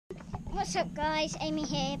What's up guys, Amy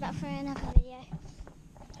here, back for another video.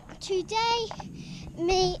 Today,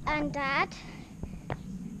 me and Dad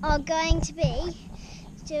are going to be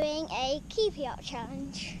doing a Keepy Up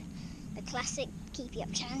challenge. The classic Keepy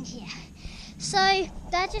Up challenge, yeah. So,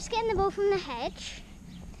 Dad's just getting the ball from the hedge.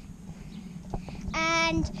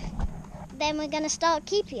 And then we're going to start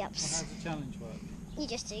Keepy Ups. Well, how's the challenge work? You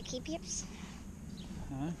just do Keepy Ups.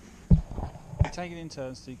 No. We take it in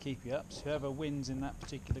turns to do Keepy Ups. Whoever wins in that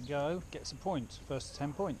particular go gets a point. First to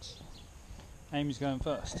 10 points. Amy's going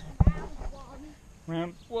first.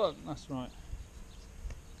 Round one, that's right.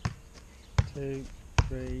 2,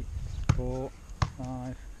 3, 4,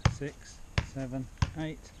 5, 6, 7,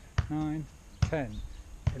 8, 9, 10,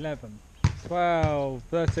 11, 12,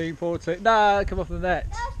 13, 14. No, come off the net.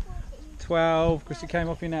 12, because you came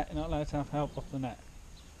off your net. You're not allowed to have help off the net.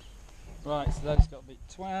 Right, so that's got to be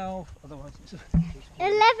 12. Otherwise, it's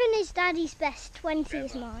 11 is Daddy's best. 20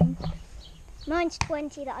 is mine. Mine's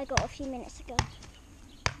 20 that I got a few minutes ago.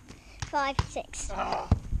 5, 6.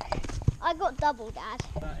 I got double, Dad.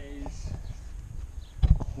 That is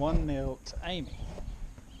 1-0 to Amy.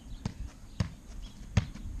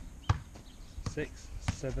 6,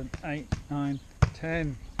 7, 8, 9,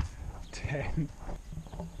 10. 10.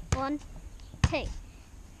 1, 2,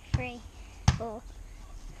 3, 4,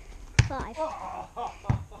 5.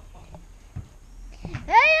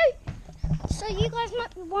 Hey! So you guys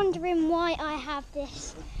might be wondering why I have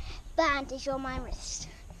this bandage on my wrist.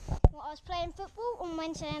 Well, I was playing football on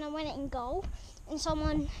Wednesday and I went in goal, and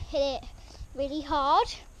someone hit it really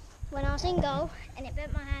hard when I was in goal, and it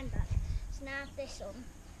bent my hand back. So now I have this on.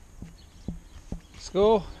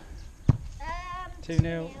 Score 2-0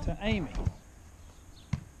 2-0. to Amy.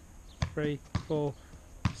 3, 4,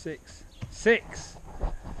 6, 6.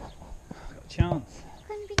 I've got a chance. It's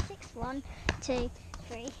going to be 6. 1, 2,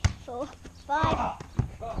 3, 4, 5.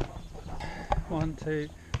 1, 2,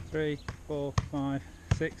 3, 4, 5,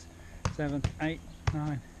 6, 7, 8,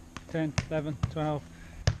 9, 10, 11, 12,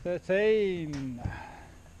 13.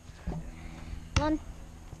 1,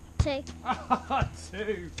 2.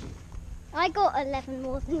 2. I got 11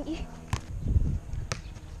 more than you.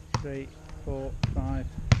 3, 4, 5,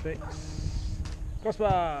 6.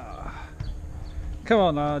 Crossbar. Come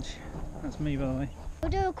on, Large. That's me, by the way.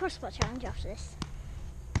 We'll do a crossbar challenge after this.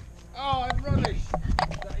 Oh, I'm rubbish.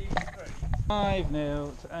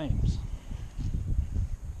 5-0 to Ames.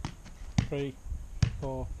 3,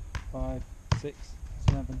 4, 5, 6,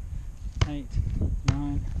 7, 8,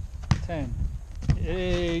 9, 10.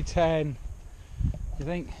 Yay, 10. You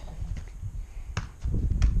think?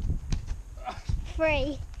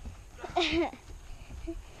 3.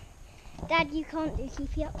 Dad, you can't do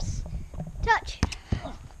Keepy Ups. Touch.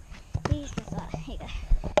 Please do that. Here you go.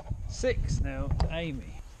 6-0 to Amy.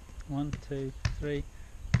 1, 2, 3,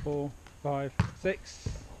 4, 5, 6.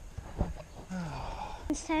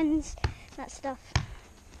 Tens, that stuff.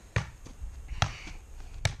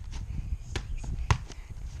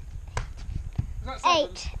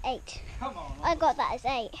 8. 8. Come on. I got that as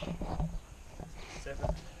 8.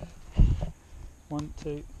 7. 1,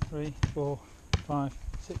 2, 3, 4, 5,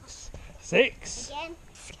 6. 6. Again.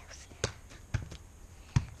 Skills.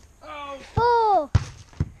 Oh. 4.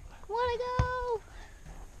 Wanna go?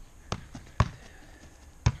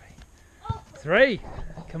 3.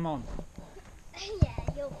 Come on. Yeah,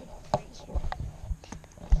 you'll be 3.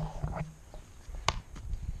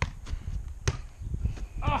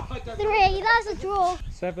 Oh, I don't 3. That's a draw.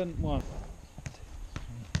 7, 1. 2,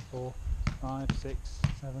 3, 4, 5, 6,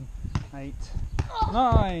 7, 8,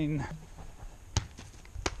 9.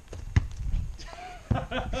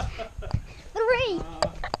 3.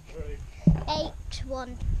 8.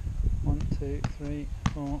 1. 1, 2, 3,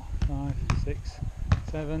 4, 5, 6,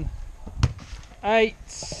 7, 8.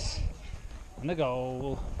 And a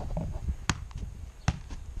goal.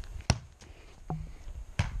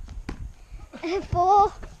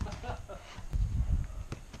 4.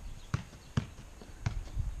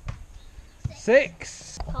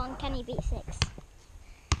 6. Can you beat 6?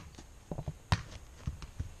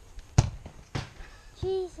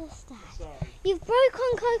 Jesus, Dad. Sorry. You've broken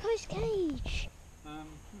Coco's cage.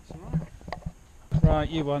 That's alright. Right,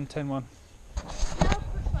 you won. 10-1.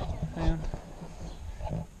 Hang on.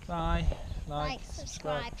 Bye. Like,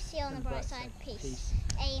 subscribe. See you on the bright side. Peace.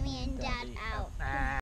 Aimee and Dad out.